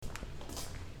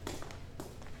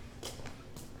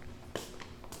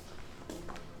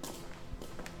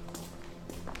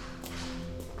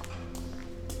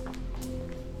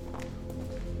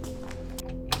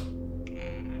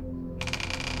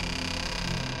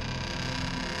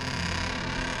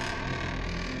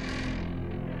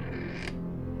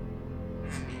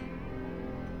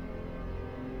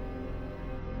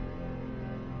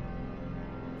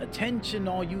Attention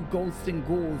all you ghosts and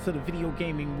ghouls of the video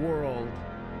gaming world.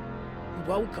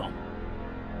 Welcome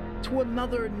to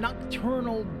another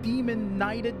Nocturnal Demon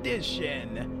Night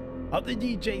edition of the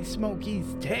DJ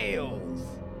Smokey's Tales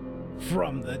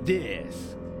from the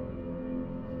Disc.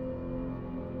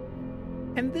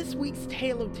 And this week's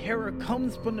tale of terror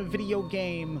comes from the video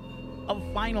game of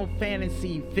Final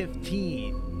Fantasy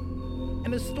 15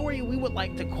 and a story we would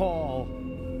like to call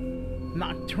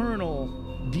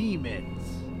Nocturnal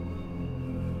Demons.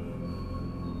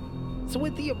 So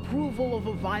with the approval of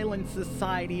a violent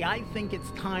society, I think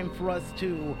it's time for us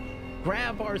to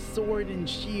grab our sword and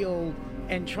shield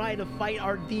and try to fight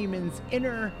our demons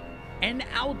inner and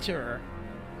outer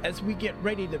as we get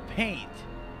ready to paint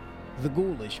the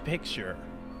ghoulish picture.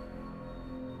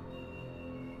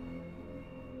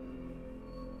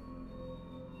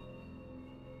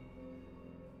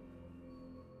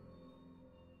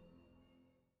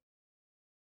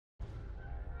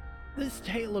 This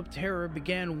tale of terror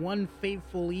began one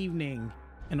fateful evening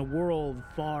in a world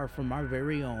far from our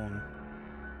very own,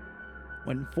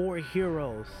 when four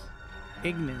heroes,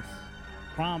 Ignis,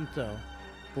 Prompto,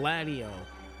 Gladio,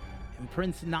 and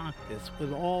Prince Noctis,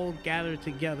 would all gather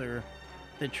together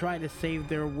to try to save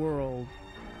their world,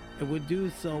 and would do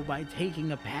so by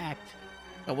taking a pact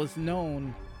that was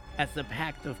known as the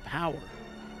Pact of Power.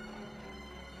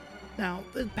 Now,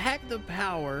 the Pact of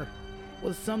Power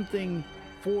was something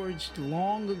forged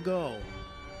long ago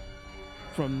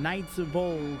from knights of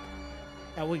old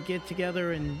that would get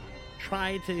together and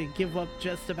try to give up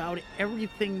just about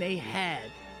everything they had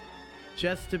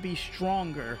just to be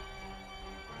stronger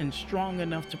and strong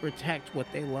enough to protect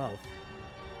what they love.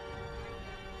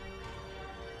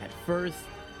 At first,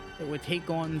 they would take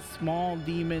on small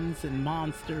demons and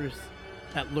monsters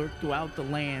that lurked throughout the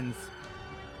lands,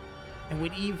 and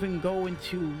would even go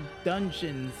into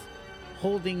dungeons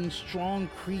holding strong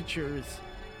creatures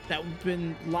that have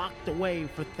been locked away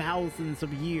for thousands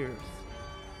of years.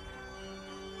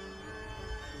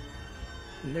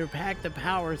 And their pact of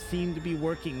power seemed to be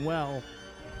working well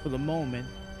for the moment,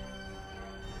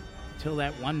 until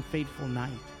that one fateful night.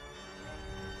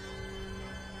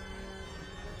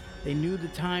 They knew the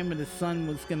time when the sun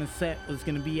was going to set was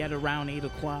going to be at around 8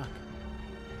 o'clock.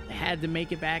 They had to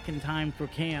make it back in time for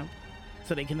camp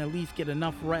so they can at least get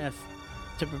enough rest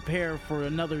to prepare for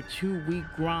another 2-week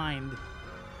grind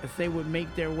as they would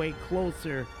make their way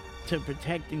closer to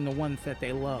protecting the ones that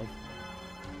they love.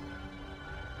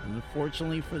 And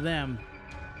unfortunately for them,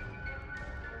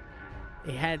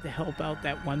 they had to help out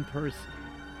that one person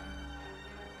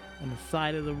on the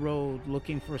side of the road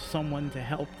looking for someone to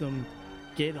help them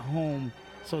get home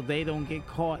so they don't get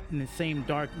caught in the same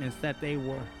darkness that they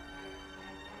were.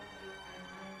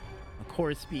 Of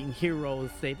course, being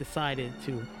heroes, they decided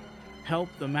to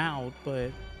help them out,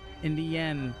 but in the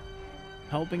end,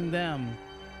 helping them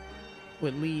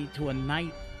would lead to a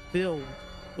night filled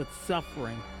with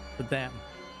suffering for them.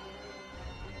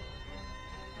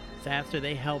 So after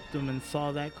they helped them and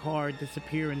saw that car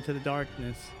disappear into the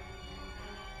darkness,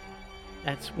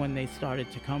 that's when they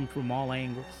started to come from all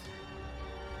angles.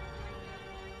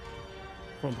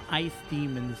 From ice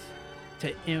demons,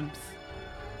 to imps,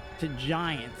 to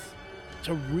giants,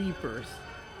 to reapers.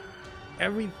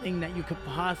 Everything that you could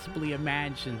possibly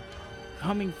imagine,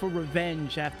 coming for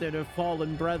revenge after their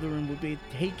fallen brethren would be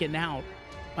taken out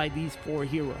by these four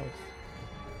heroes.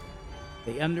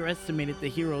 They underestimated the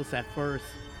heroes at first,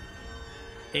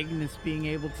 Ignis being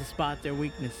able to spot their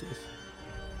weaknesses,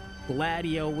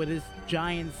 Gladio with his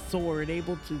giant sword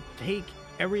able to take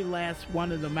every last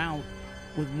one of them out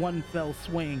with one fell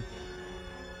swing,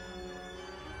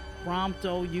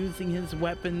 Prompto using his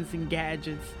weapons and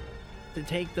gadgets to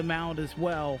take them out as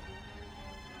well,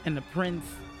 and the prince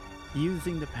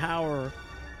using the power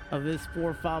of his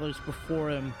forefathers before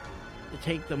him to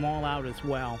take them all out as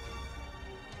well,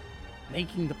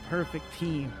 making the perfect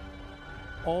team,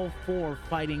 all four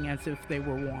fighting as if they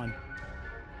were one.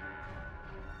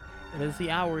 But as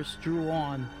the hours drew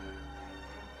on,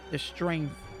 their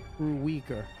strength grew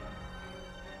weaker,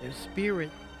 their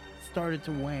spirit started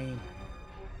to wane,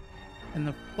 and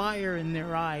the fire in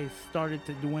their eyes started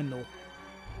to dwindle.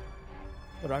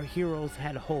 But our heroes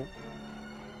had hope.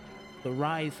 The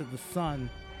rise of the sun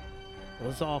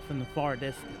was off in the far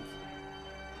distance.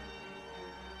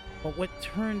 But what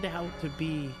turned out to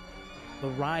be the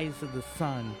rise of the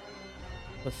sun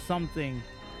was something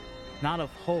not of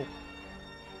hope,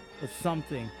 but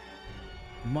something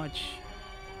much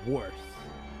worse.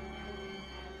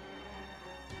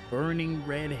 A burning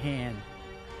red hand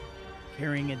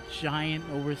carrying a giant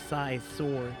oversized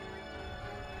sword,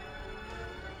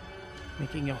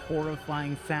 making a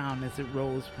horrifying sound as it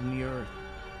rose from the earth.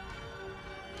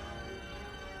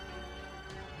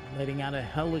 letting out a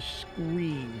hellish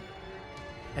scream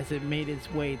as it made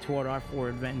its way toward our four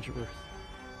adventurers.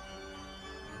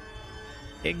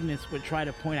 Ignis would try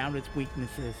to point out its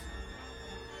weaknesses.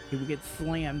 He would get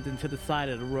slammed into the side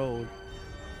of the road.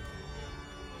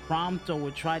 Prompto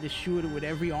would try to shoot it with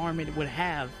every arm it would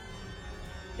have.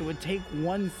 It would take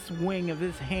one swing of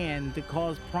his hand to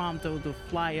cause Prompto to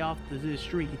fly off to the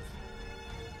streets.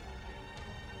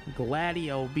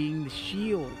 Gladio, being the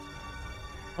shield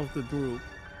of the group,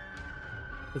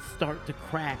 would start to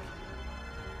crack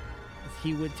as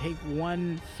he would take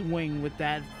one swing with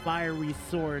that fiery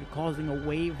sword, causing a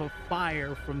wave of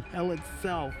fire from hell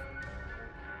itself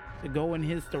to go in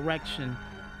his direction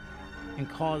and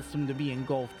cause him to be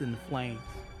engulfed in flames.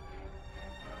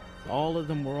 So all of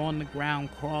them were on the ground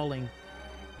crawling.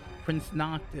 Prince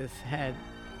Noctis had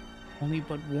only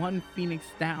but one Phoenix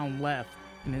down left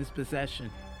in his possession.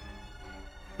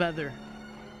 Feather,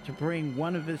 to bring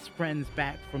one of his friends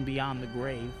back from beyond the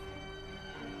grave.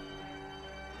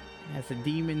 As the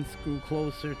demons grew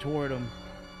closer toward him,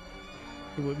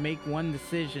 he would make one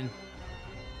decision.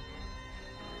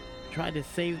 Try to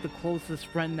save the closest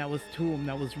friend that was to him,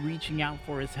 that was reaching out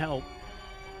for his help.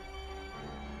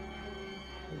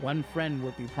 One friend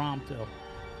would be Prompto.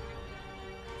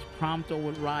 As Prompto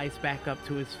would rise back up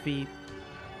to his feet,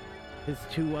 his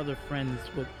two other friends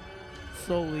would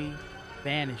slowly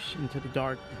vanish into the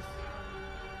darkness,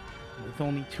 with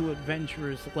only two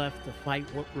adventurers left to fight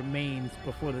what remains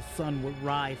before the sun would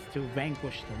rise to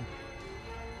vanquish them.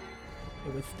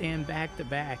 They would stand back to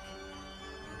back.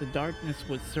 The darkness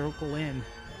would circle in,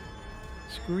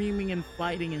 screaming and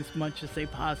fighting as much as they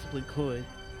possibly could,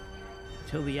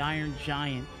 till the Iron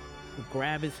Giant would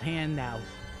grab his hand out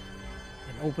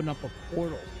and open up a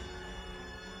portal,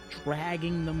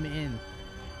 dragging them in,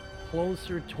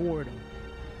 closer toward him.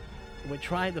 They would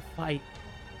try to fight,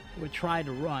 they would try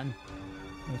to run.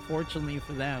 Unfortunately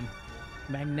for them,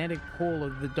 the magnetic pull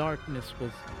of the darkness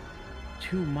was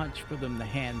too much for them to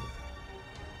handle.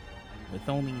 With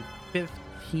only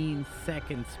 15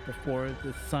 seconds before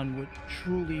the sun would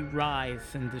truly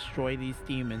rise and destroy these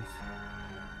demons,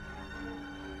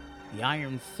 the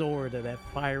iron sword of that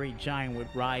fiery giant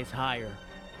would rise higher,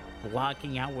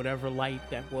 blocking out whatever light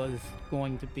that was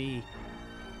going to be.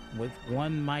 With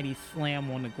one mighty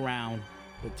slam on the ground,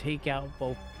 would take out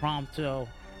both Prompto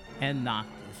and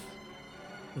Noctis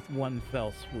with one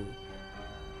fell swoop.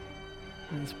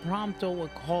 And as Prompto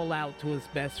would call out to his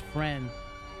best friend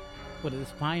with his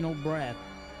final breath,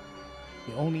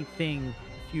 the only thing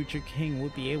the future king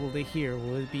would be able to hear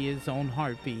would be his own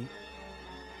heartbeat.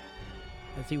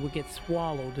 As he would get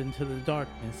swallowed into the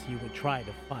darkness, he would try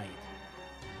to fight.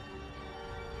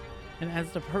 And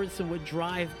as the person would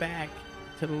drive back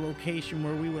to the location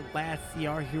where we would last see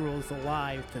our heroes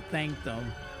alive to thank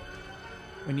them,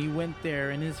 when he went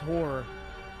there, in his horror,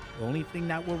 the only thing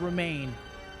that would remain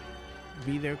would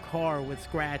be their car with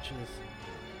scratches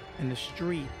and the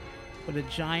street with a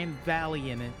giant valley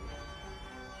in it,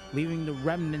 leaving the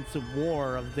remnants of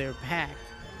war of their pact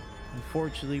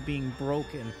unfortunately being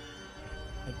broken,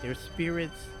 like their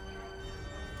spirits,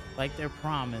 like their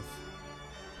promise,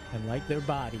 and like their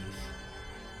bodies.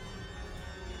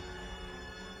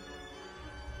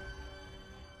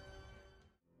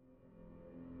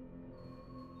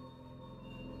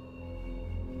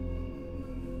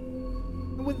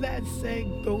 With that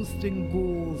said, Ghosts and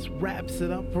Ghouls wraps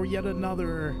it up for yet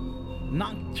another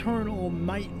nocturnal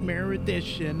nightmare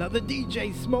edition of the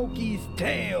DJ Smokey's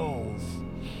Tales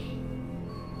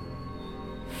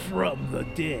from the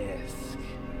Disc.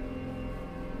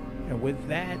 And with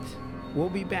that, we'll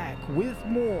be back with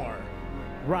more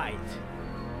right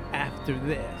after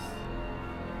this.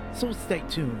 So stay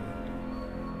tuned.